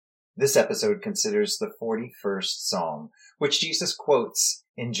This episode considers the 41st Psalm, which Jesus quotes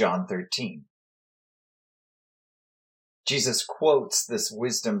in John 13. Jesus quotes this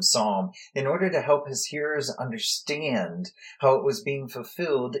wisdom psalm in order to help his hearers understand how it was being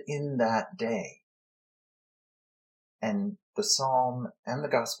fulfilled in that day. And the psalm and the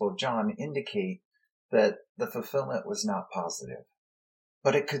Gospel of John indicate that the fulfillment was not positive,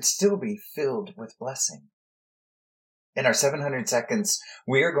 but it could still be filled with blessing. In our 700 seconds,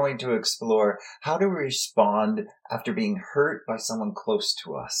 we are going to explore how to respond after being hurt by someone close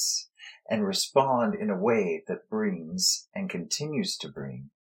to us, and respond in a way that brings and continues to bring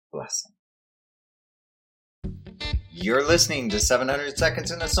blessing. You're listening to 700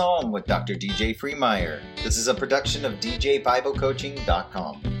 Seconds in a Psalm with Dr. DJ Freemeyer. This is a production of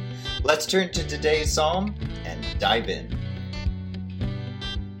DJBibleCoaching.com. Let's turn to today's psalm and dive in.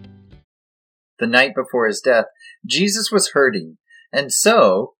 The night before his death, Jesus was hurting, and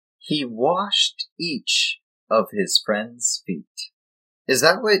so he washed each of his friends' feet. Is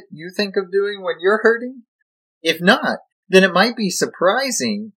that what you think of doing when you're hurting? If not, then it might be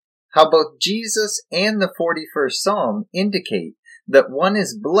surprising how both Jesus and the 41st Psalm indicate that one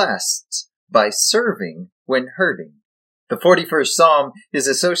is blessed by serving when hurting. The 41st Psalm is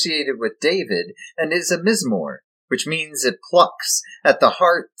associated with David and is a mizmor, which means it plucks at the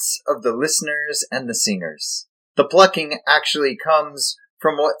hearts of the listeners and the singers. The plucking actually comes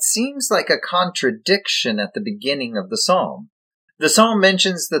from what seems like a contradiction at the beginning of the psalm. The psalm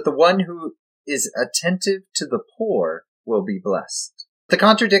mentions that the one who is attentive to the poor will be blessed. The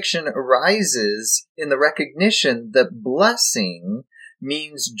contradiction arises in the recognition that blessing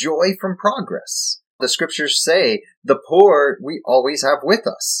means joy from progress. The scriptures say the poor we always have with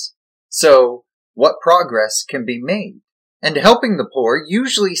us. So, what progress can be made? And helping the poor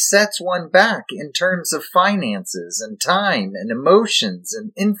usually sets one back in terms of finances and time and emotions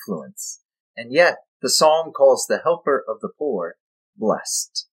and influence. And yet, the psalm calls the helper of the poor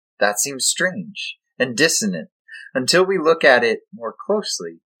blessed. That seems strange and dissonant until we look at it more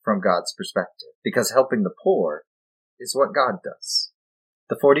closely from God's perspective, because helping the poor is what God does.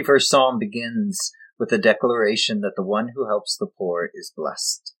 The 41st Psalm begins with a declaration that the one who helps the poor is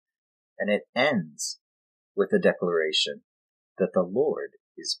blessed, and it ends with a declaration that the Lord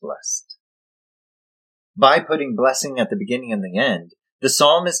is blessed. By putting blessing at the beginning and the end, the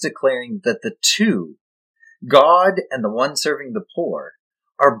psalm is declaring that the two, God and the one serving the poor,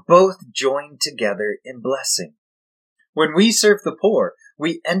 are both joined together in blessing. When we serve the poor,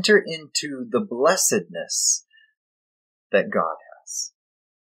 we enter into the blessedness that God has.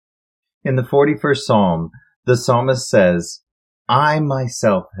 In the 41st Psalm, the psalmist says, I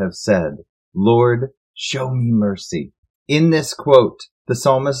myself have said, Lord, show me mercy. In this quote, the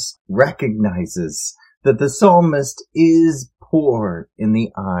psalmist recognizes that the psalmist is poor in the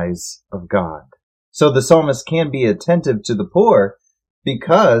eyes of God. So the psalmist can be attentive to the poor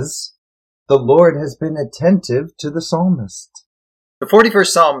because the Lord has been attentive to the psalmist. The 41st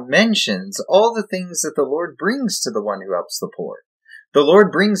Psalm mentions all the things that the Lord brings to the one who helps the poor. The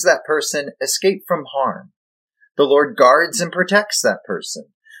Lord brings that person escape from harm. The Lord guards and protects that person.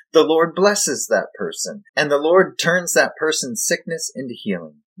 The Lord blesses that person, and the Lord turns that person's sickness into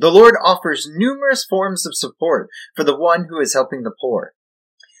healing. The Lord offers numerous forms of support for the one who is helping the poor.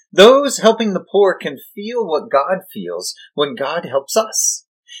 Those helping the poor can feel what God feels when God helps us,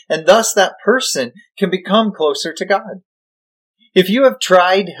 and thus that person can become closer to God. If you have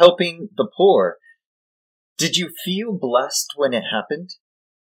tried helping the poor, did you feel blessed when it happened?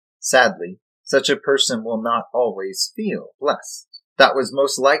 Sadly, such a person will not always feel blessed. That was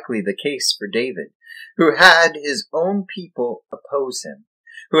most likely the case for David, who had his own people oppose him,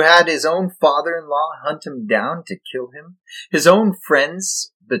 who had his own father-in-law hunt him down to kill him, his own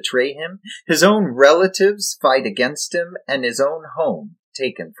friends betray him, his own relatives fight against him, and his own home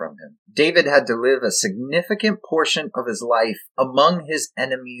taken from him. David had to live a significant portion of his life among his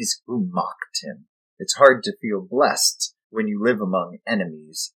enemies who mocked him. It's hard to feel blessed when you live among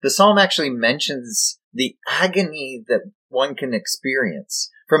enemies. The psalm actually mentions the agony that one can experience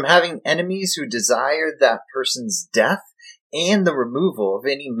from having enemies who desire that person's death and the removal of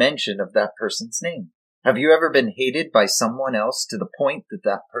any mention of that person's name. Have you ever been hated by someone else to the point that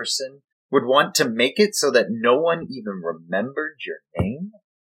that person would want to make it so that no one even remembered your name?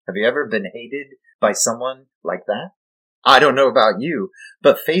 Have you ever been hated by someone like that? I don't know about you,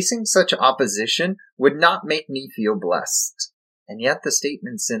 but facing such opposition would not make me feel blessed. And yet the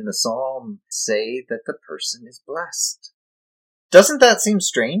statements in the psalm say that the person is blessed. Doesn't that seem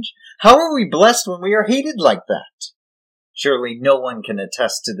strange? How are we blessed when we are hated like that? Surely no one can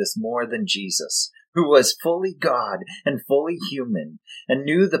attest to this more than Jesus, who was fully God and fully human, and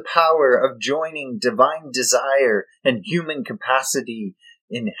knew the power of joining divine desire and human capacity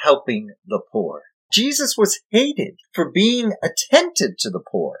in helping the poor. Jesus was hated for being attentive to the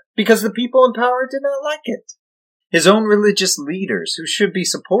poor because the people in power did not like it. His own religious leaders, who should be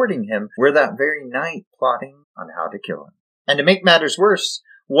supporting him, were that very night plotting on how to kill him. And to make matters worse,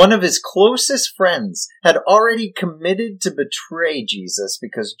 one of his closest friends had already committed to betray Jesus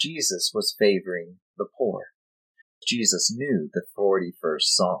because Jesus was favoring the poor. Jesus knew the 41st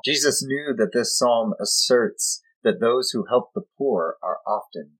Psalm. Jesus knew that this psalm asserts that those who help the poor are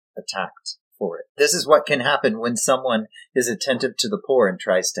often attacked for it. This is what can happen when someone is attentive to the poor and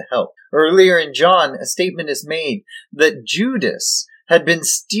tries to help. Earlier in John, a statement is made that Judas had been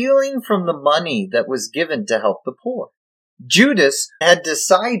stealing from the money that was given to help the poor. Judas had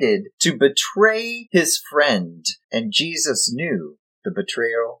decided to betray his friend, and Jesus knew the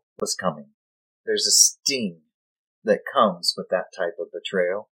betrayal was coming. There's a sting that comes with that type of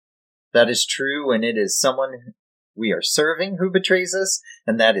betrayal. That is true when it is someone we are serving who betrays us,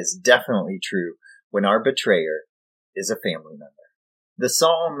 and that is definitely true when our betrayer is a family member. The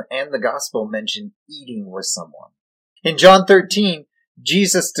psalm and the gospel mention eating with someone. In John 13,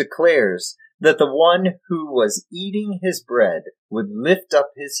 Jesus declares that the one who was eating his bread would lift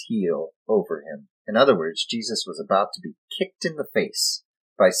up his heel over him. In other words, Jesus was about to be kicked in the face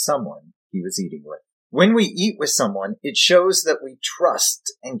by someone he was eating with. When we eat with someone, it shows that we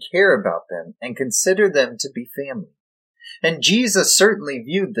trust and care about them and consider them to be family. And Jesus certainly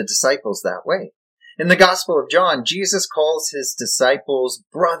viewed the disciples that way. In the Gospel of John, Jesus calls his disciples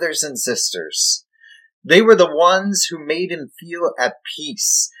brothers and sisters. They were the ones who made him feel at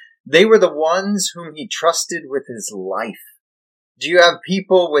peace. They were the ones whom he trusted with his life. Do you have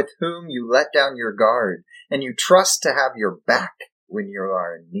people with whom you let down your guard and you trust to have your back when you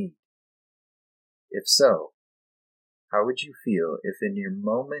are in need? If so, how would you feel if in your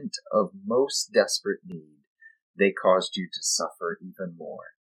moment of most desperate need, they caused you to suffer even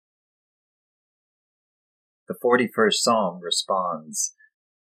more? The 41st Psalm responds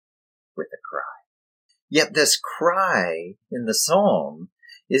with a cry. Yet this cry in the Psalm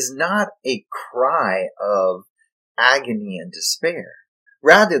is not a cry of agony and despair.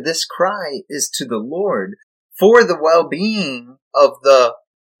 Rather, this cry is to the Lord for the well-being of the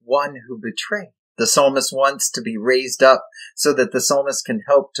one who betrayed. The psalmist wants to be raised up so that the psalmist can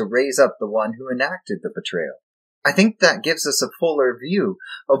help to raise up the one who enacted the betrayal. I think that gives us a fuller view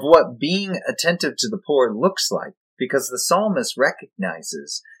of what being attentive to the poor looks like, because the psalmist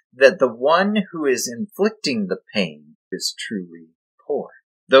recognizes that the one who is inflicting the pain is truly poor.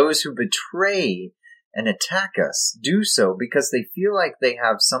 Those who betray and attack us do so because they feel like they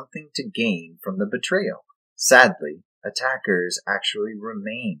have something to gain from the betrayal. Sadly, attackers actually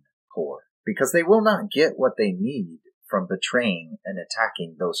remain poor because they will not get what they need from betraying and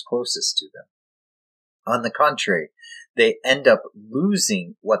attacking those closest to them. On the contrary, they end up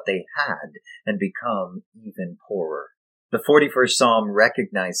losing what they had and become even poorer. The 41st Psalm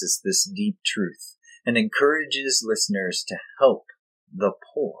recognizes this deep truth and encourages listeners to help the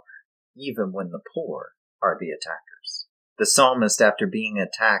poor, even when the poor are the attackers. The psalmist, after being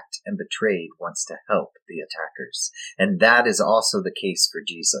attacked and betrayed, wants to help the attackers. And that is also the case for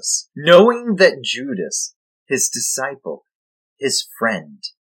Jesus. Knowing that Judas, his disciple, his friend,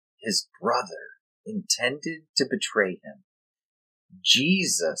 his brother, intended to betray him,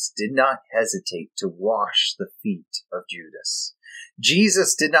 Jesus did not hesitate to wash the feet of Judas.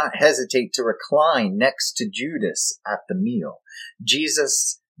 Jesus did not hesitate to recline next to Judas at the meal.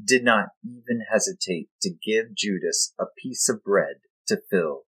 Jesus did not even hesitate to give Judas a piece of bread to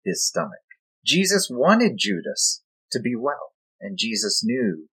fill his stomach. Jesus wanted Judas to be well, and Jesus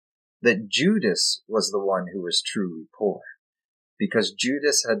knew that Judas was the one who was truly poor, because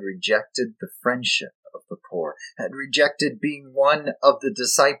Judas had rejected the friendship of the poor, had rejected being one of the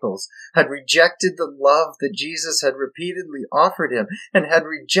disciples, had rejected the love that Jesus had repeatedly offered him, and had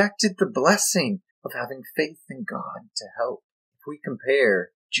rejected the blessing of having faith in God to help. If we compare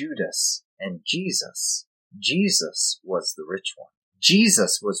Judas and Jesus, Jesus was the rich one.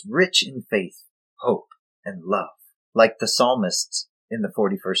 Jesus was rich in faith, hope, and love. Like the psalmist in the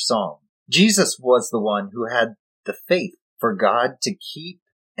 41st Psalm, Jesus was the one who had the faith for God to keep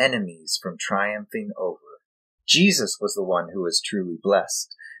enemies from triumphing over. Jesus was the one who was truly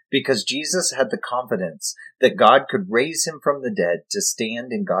blessed, because Jesus had the confidence that God could raise him from the dead to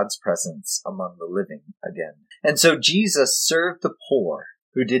stand in God's presence among the living again. And so Jesus served the poor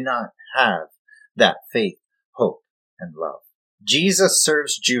who did not have that faith, hope, and love. Jesus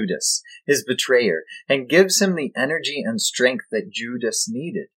serves Judas, his betrayer, and gives him the energy and strength that Judas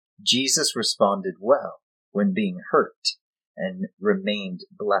needed. Jesus responded well when being hurt and remained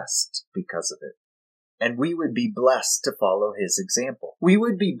blessed because of it. And we would be blessed to follow his example. We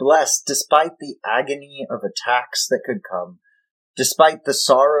would be blessed despite the agony of attacks that could come, despite the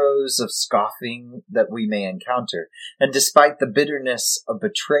sorrows of scoffing that we may encounter, and despite the bitterness of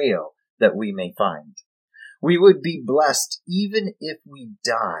betrayal that we may find. We would be blessed even if we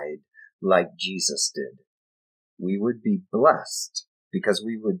died like Jesus did. We would be blessed because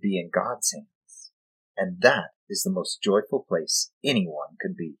we would be in God's hands. And that is the most joyful place anyone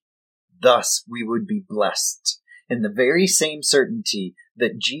could be. Thus, we would be blessed in the very same certainty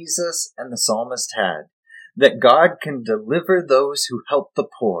that Jesus and the psalmist had, that God can deliver those who help the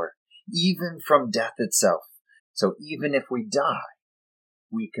poor, even from death itself. So even if we die,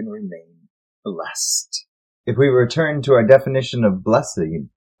 we can remain blessed. If we return to our definition of blessing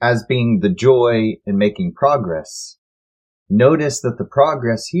as being the joy in making progress, notice that the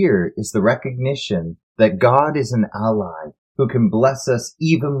progress here is the recognition that God is an ally who can bless us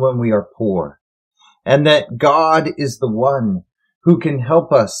even when we are poor, and that God is the one who can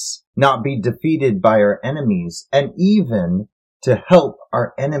help us not be defeated by our enemies, and even to help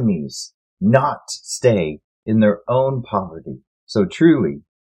our enemies not stay in their own poverty. So truly,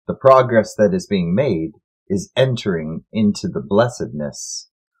 the progress that is being made is entering into the blessedness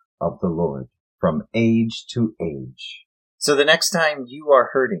of the Lord from age to age. So the next time you are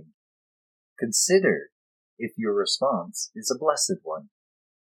hurting, consider if your response is a blessed one.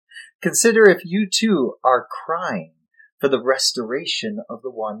 Consider if you too are crying for the restoration of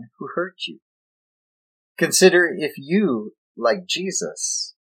the one who hurt you. Consider if you, like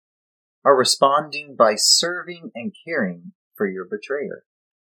Jesus, are responding by serving and caring for your betrayer.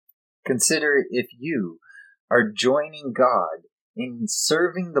 Consider if you are joining God in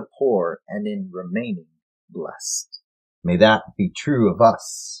serving the poor and in remaining blessed. May that be true of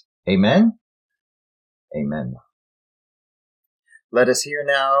us. Amen? Amen. Let us hear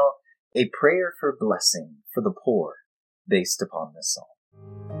now a prayer for blessing for the poor based upon this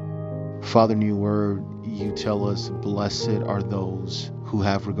psalm. Father, in your word, you tell us, blessed are those who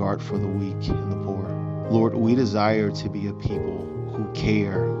have regard for the weak and the poor. Lord, we desire to be a people who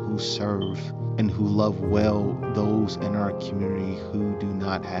care, who serve, and who love well those in our community who do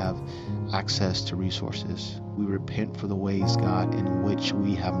not have access to resources. We repent for the ways, God, in which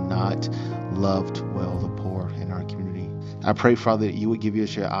we have not loved well the poor in our community. I pray, Father, that you would give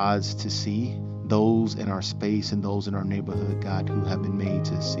us your eyes to see those in our space and those in our neighborhood, God, who have been made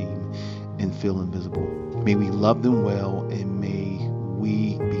to seem and feel invisible. May we love them well, and may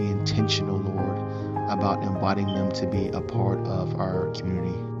we be intentional, Lord, about inviting them to be a part of our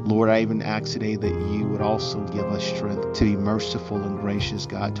community. Lord, I even ask today that you would also give us strength to be merciful and gracious,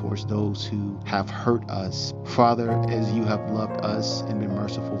 God, towards those who have hurt us. Father, as you have loved us and been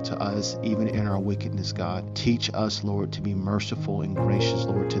merciful to us, even in our wickedness, God, teach us, Lord, to be merciful and gracious,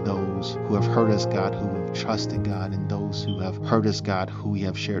 Lord, to those who have hurt us, God, who have trusted, God, and those who have hurt us, God, who we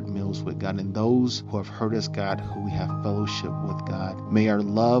have shared meals with, God, and those who have hurt us, God, who we have fellowship with, God. May our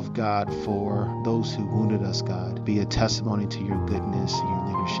love, God, for those who wounded us, God, be a testimony to your goodness and your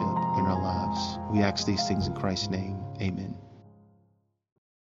leadership in our lives. We ask these things in Christ's name. Amen.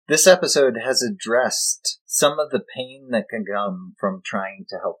 This episode has addressed some of the pain that can come from trying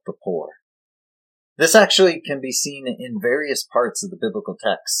to help the poor. This actually can be seen in various parts of the biblical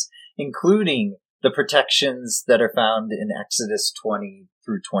text, including the protections that are found in Exodus 20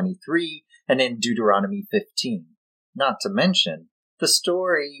 through 23 and in Deuteronomy 15. Not to mention the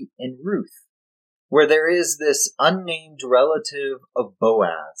story in Ruth, where there is this unnamed relative of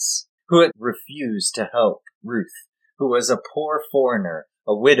Boaz who had refused to help Ruth, who was a poor foreigner,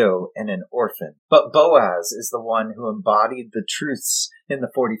 a widow, and an orphan. But Boaz is the one who embodied the truths in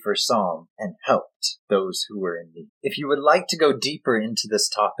the 41st Psalm and helped those who were in need. If you would like to go deeper into this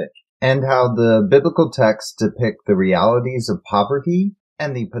topic, and how the biblical texts depict the realities of poverty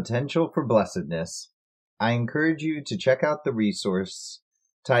and the potential for blessedness, I encourage you to check out the resource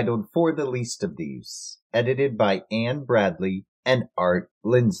titled For the Least of These, edited by Anne Bradley and Art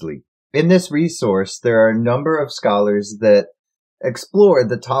Lindsley. In this resource, there are a number of scholars that explore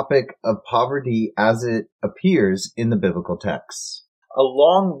the topic of poverty as it appears in the biblical texts,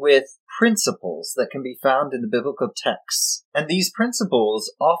 along with principles that can be found in the biblical texts. And these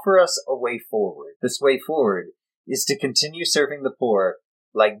principles offer us a way forward. This way forward is to continue serving the poor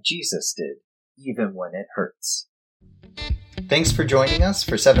like Jesus did, even when it hurts. Thanks for joining us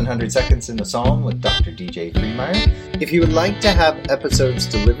for 700 Seconds in the Psalm with Dr. DJ Freemeyer. If you would like to have episodes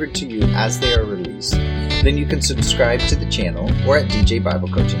delivered to you as they are released, then you can subscribe to the channel or at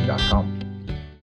djbiblecoaching.com.